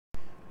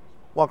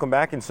Welcome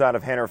back inside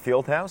of Hanner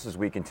Fieldhouse as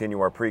we continue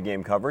our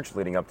pregame coverage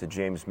leading up to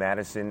James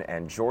Madison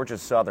and Georgia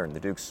Southern.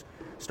 The Dukes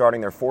starting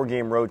their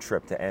 4-game road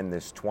trip to end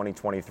this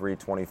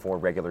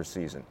 2023-24 regular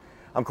season.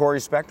 I'm Corey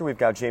Spector. We've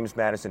got James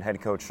Madison head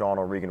coach Sean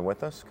O'Regan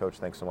with us. Coach,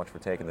 thanks so much for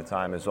taking the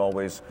time. As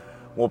always,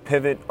 we'll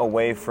pivot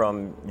away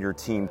from your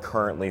team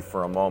currently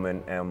for a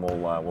moment, and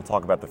we'll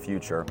talk about the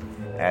future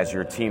as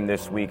your team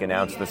this week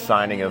announced the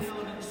signing of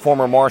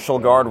former Marshall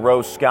guard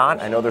Rose Scott.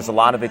 I know there's a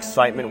lot of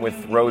excitement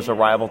with Rose's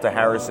arrival to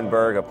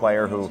Harrisonburg, a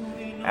player who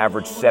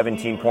averaged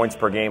 17 points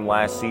per game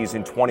last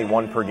season,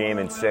 21 per game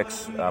in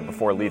 6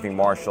 before leaving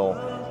Marshall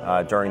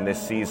during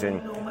this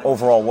season.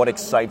 Overall, what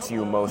excites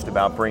you most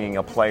about bringing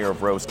a player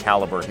of Rose's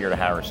caliber here to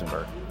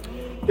Harrisonburg?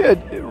 Yeah,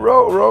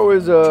 Ro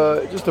is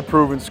just a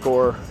proven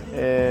scorer,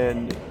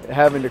 and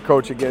having to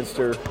coach against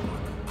her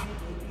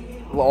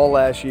all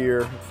last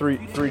year,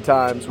 three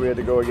times we had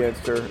to go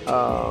against her.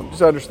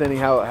 Just understanding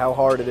how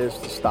hard it is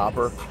to stop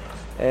her,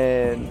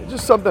 and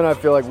just something I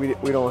feel like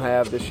we don't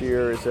have this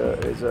year is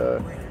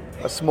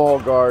a small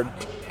guard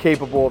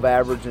capable of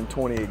averaging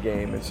 20 a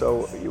game. And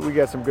so we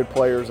got some good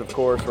players, of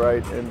course,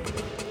 right? And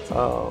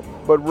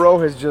but Ro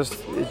has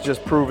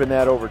just proven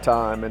that over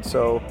time, and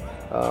so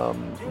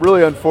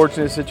really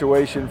unfortunate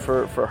situation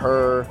for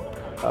her.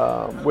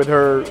 With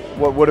her,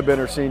 what would have been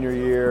her senior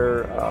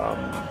year,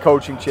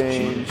 coaching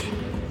change,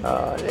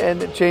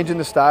 and changing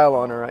the style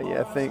on her.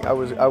 I think I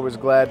was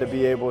glad to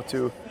be able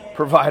to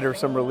provide her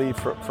some relief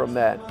from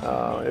that.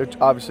 It's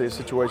obviously a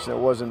situation that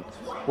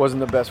wasn't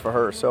the best for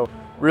her. So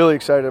really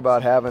excited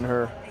about having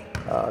her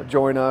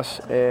join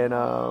us, and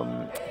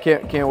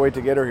can't wait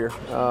to get her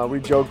here. We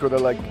joked with her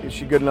like, is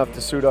she good enough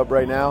to suit up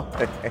right now?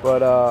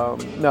 But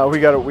no, we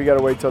gotta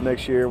wait till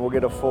next year. We'll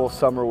get a full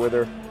summer with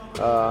her.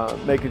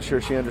 Making sure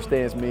she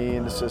understands me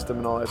and the system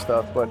and all that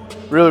stuff, but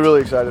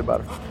really excited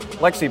about her.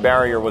 Lexi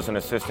Barrier was an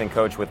assistant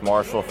coach with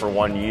Marshall for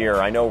 1 year.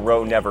 I know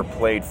Ro never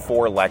played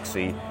for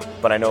Lexi,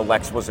 but I know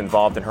Lex was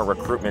involved in her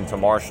recruitment to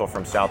Marshall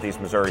from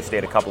Southeast Missouri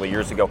State a couple of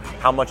years ago.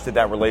 How much did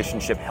that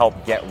relationship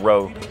help get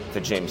Ro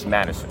to James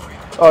Madison?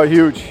 Oh,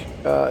 huge.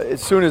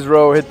 As soon as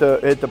Ro hit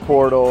the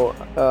portal,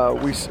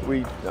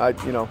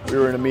 we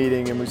were in a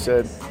meeting and we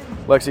said,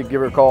 Lexi,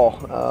 give her a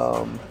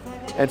call.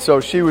 And so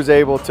she was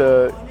able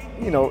to,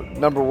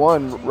 number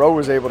one, Ro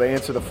was able to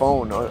answer the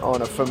phone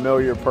on a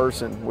familiar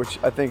person, which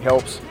I think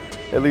helps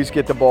at least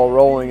get the ball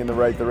rolling in the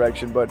right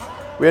direction. But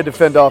we had to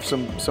fend off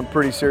some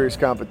pretty serious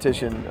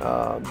competition.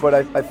 But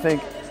I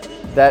think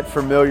that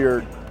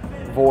familiar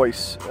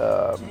voice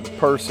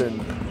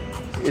person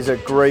is a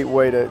great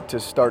way to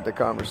start the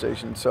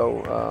conversation.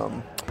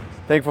 So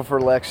thankful for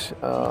Lex.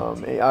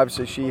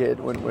 Obviously, she had,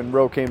 when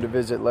Ro came to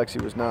visit,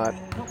 Lexi was not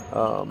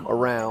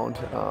around.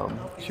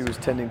 She was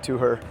tending to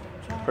her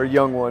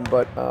young one,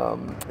 but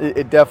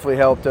it definitely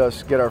helped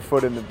us get our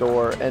foot in the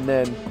door. And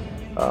then,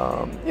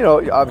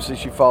 obviously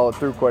she followed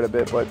through quite a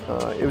bit, but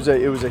it was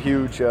a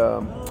huge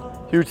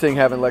thing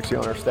having Lexi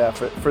on our staff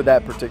for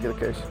that particular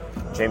case.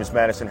 James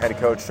Madison head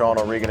coach Sean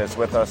O'Regan is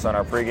with us on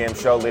our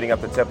pregame show leading up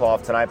to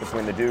tip-off tonight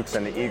between the Dukes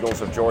and the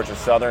Eagles of Georgia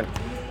Southern.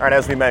 All right,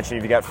 as we mentioned,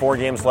 you've got 4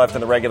 games left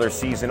in the regular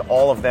season.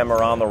 All of them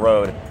are on the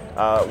road.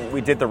 We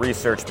did the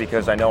research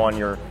because I know on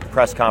your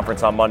press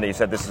conference on Monday you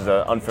said this is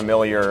an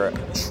unfamiliar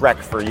trek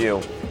for you.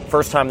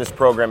 First time this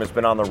program has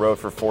been on the road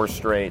for 4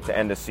 straight to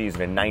end the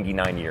season in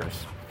 99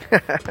 years.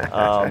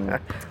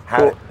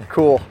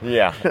 Cool.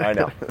 Yeah,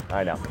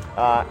 I know.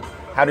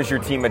 How does your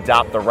team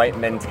adopt the right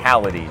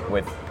mentality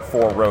with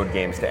 4 road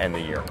games to end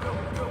the year?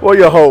 Well,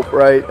 you hope,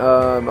 right?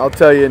 I'll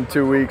tell you in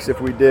 2 weeks if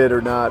we did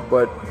or not.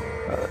 But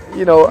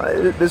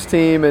this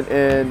team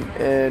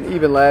and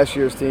even last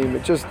year's team,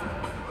 it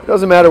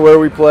doesn't matter where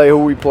we play,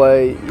 who we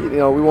play.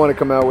 We want to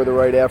come out with the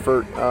right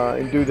effort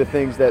and do the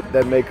things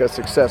that make us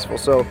successful.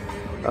 So,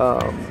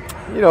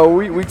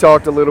 we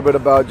talked a little bit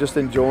about just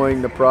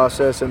enjoying the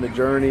process and the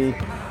journey.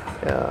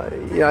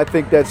 I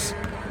think that's,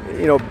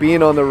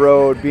 being on the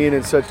road, being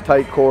in such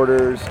tight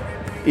quarters,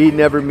 eating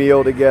every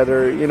meal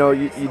together. You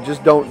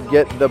just don't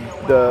get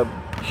the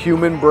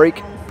human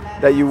break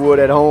that you would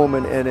at home.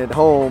 And at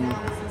home,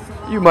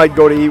 you might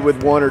go to eat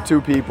with 1 or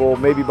 2 people,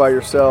 maybe by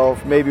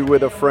yourself, maybe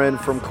with a friend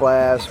from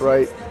class,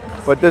 right?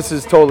 But this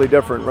is totally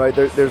different, right?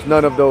 There's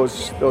none of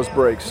those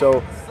breaks.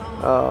 So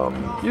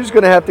you're just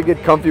going to have to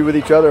get comfy with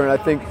each other, and I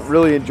think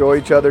really enjoy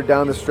each other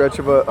down the stretch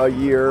of a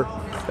year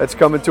that's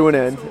coming to an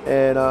end.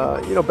 And,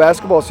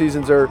 basketball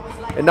seasons are,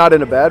 and not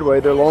in a bad way,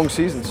 they're long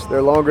seasons.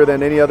 They're longer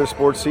than any other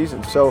sports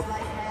season. So,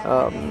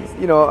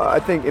 I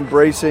think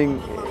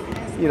embracing,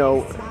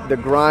 the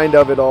grind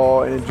of it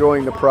all and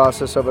enjoying the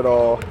process of it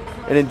all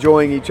and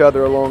enjoying each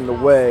other along the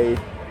way,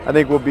 I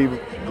think will be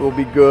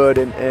good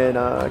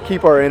and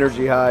keep our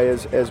energy high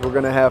as we're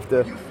going to have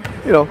to,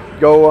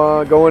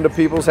 go into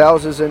people's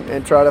houses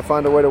and try to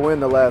find a way to win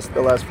the last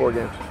 4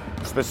 games.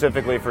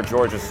 Specifically for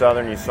Georgia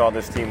Southern, you saw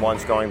this team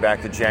once going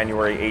back to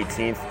January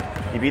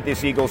 18th. You beat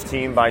this Eagles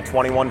team by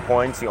 21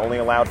 points. You only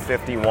allowed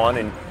 51,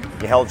 and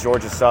You held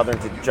Georgia Southern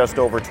to just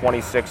over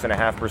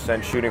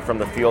 26.5% shooting from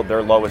the field,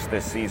 their lowest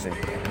this season.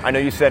 I know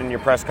you said in your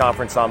press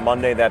conference on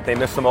Monday that they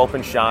missed some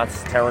open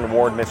shots. Taryn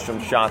Ward missed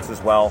some shots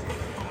as well.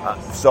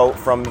 So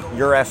from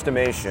your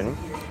estimation,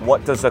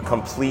 what does a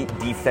complete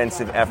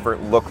defensive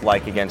effort look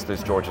like against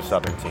this Georgia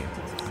Southern team?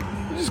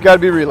 You just got to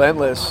be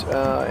relentless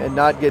and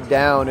not get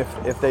down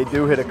if they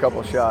do hit a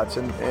couple shots.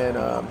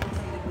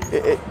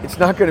 It's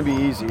not going to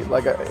be easy.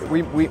 Like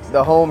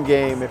the home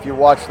game, if you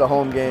watch the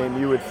home game,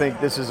 you would think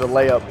this is a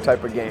layup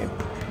type of game,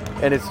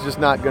 and it's just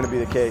not going to be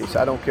the case.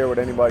 I don't care what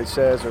anybody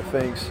says or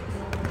thinks.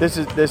 This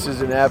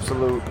is an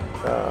absolute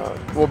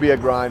will be a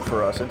grind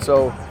for us, and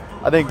so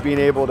I think being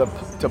able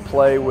to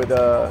play with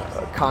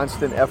a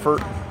constant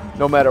effort,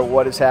 no matter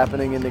what is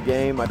happening in the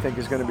game, I think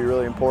is going to be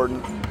really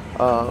important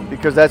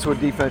because that's what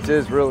defense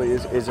is really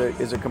is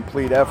a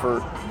complete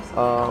effort.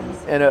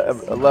 And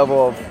a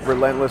level of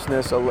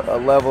relentlessness, a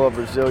level of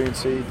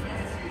resiliency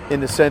in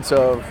the sense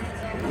of,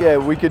 yeah,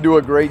 we could do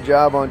a great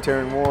job on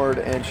Taryn Ward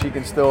and she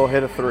can still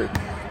hit a three.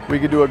 We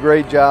could do a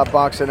great job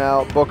boxing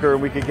out Booker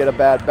and we could get a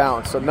bad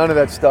bounce. So none of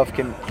that stuff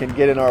can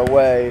get in our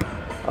way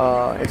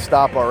and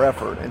stop our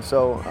effort. And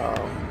so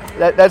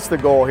that's the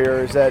goal here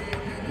is that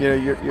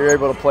you're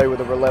able to play with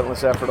a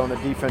relentless effort on the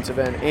defensive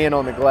end and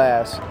on the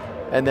glass.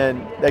 And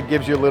then that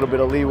gives you a little bit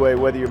of leeway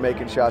whether you're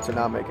making shots or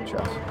not making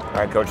shots. All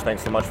right, Coach,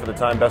 thanks so much for the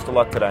time. Best of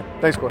luck today.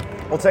 Thanks, Corey.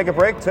 We'll take a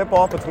break.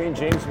 Tip-off between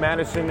James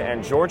Madison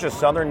and Georgia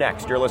Southern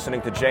next. You're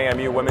listening to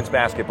JMU Women's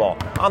Basketball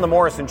on the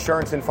Morris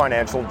Insurance and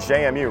Financial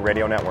JMU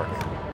Radio Network.